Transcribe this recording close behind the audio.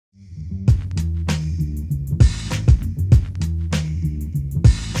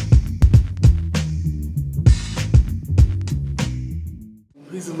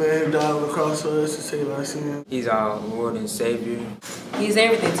cross for us to save our sins. He's our Lord and Savior. He's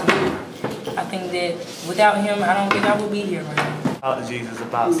everything to me. I think that without him, I don't think I would be here right now. I talked to Jesus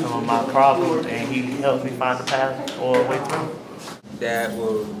about some of my problems, and he helped me find the path or a way through. That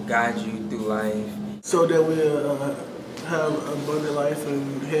will guide you through life. So that we'll have abundant life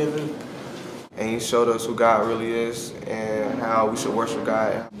in heaven. And he showed us who God really is and how we should worship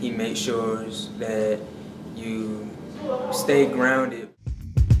God. He makes sure that you stay grounded.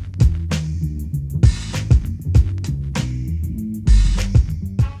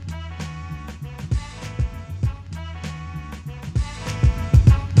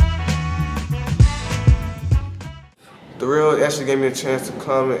 The Real actually gave me a chance to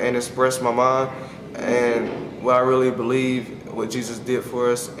come and express my mind and what I really believe, what Jesus did for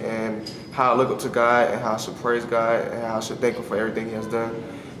us, and how I look up to God, and how I should praise God, and how I should thank Him for everything He has done,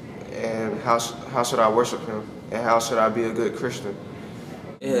 and how should I worship Him, and how should I be a good Christian.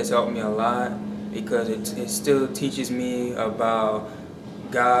 It has helped me a lot because it still teaches me about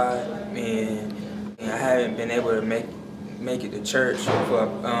God, and I haven't been able to make it to church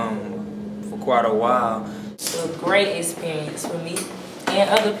for quite a while. It's a great experience for me and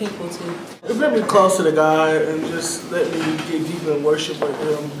other people too. It brought me closer to God and just let me get deeper in worship with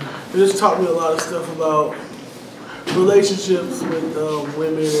Him. It just taught me a lot of stuff about relationships with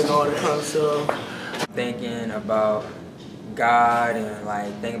women and all that kind of stuff. Thinking about God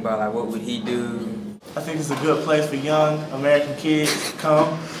and thinking about what would He do. I think it's a good place for young American kids to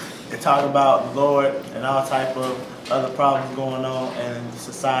come and talk about the Lord and all type of other problems going on in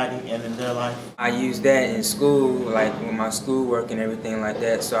society and in their life. I use that in school, with my schoolwork and everything like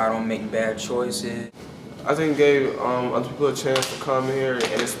that, so I don't make bad choices. I think it gave other people a chance to come here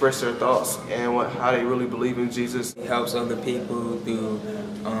and express their thoughts and how they really believe in Jesus. It helps other people through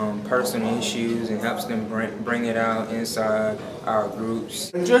personal issues and helps them bring it out inside our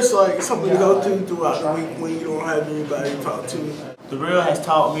groups. And just something to go through throughout the week when you don't have anybody to talk to. The Real has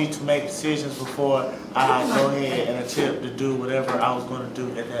taught me to make decisions before I go ahead and attempt to do whatever I was going to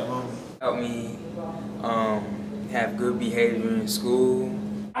do at that moment. Helped me have good behavior in school.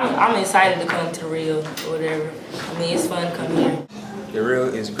 I'm excited to come to The Real or whatever. I mean, it's fun to come here. The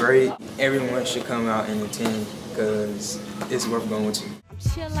Real is great. Everyone should come out and attend because it's worth going to. I'm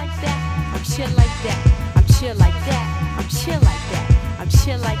chill like that. I'm chill like that. I'm chill like that. I'm chill like that. I'm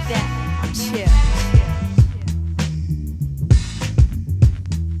chill like that. I'm chill.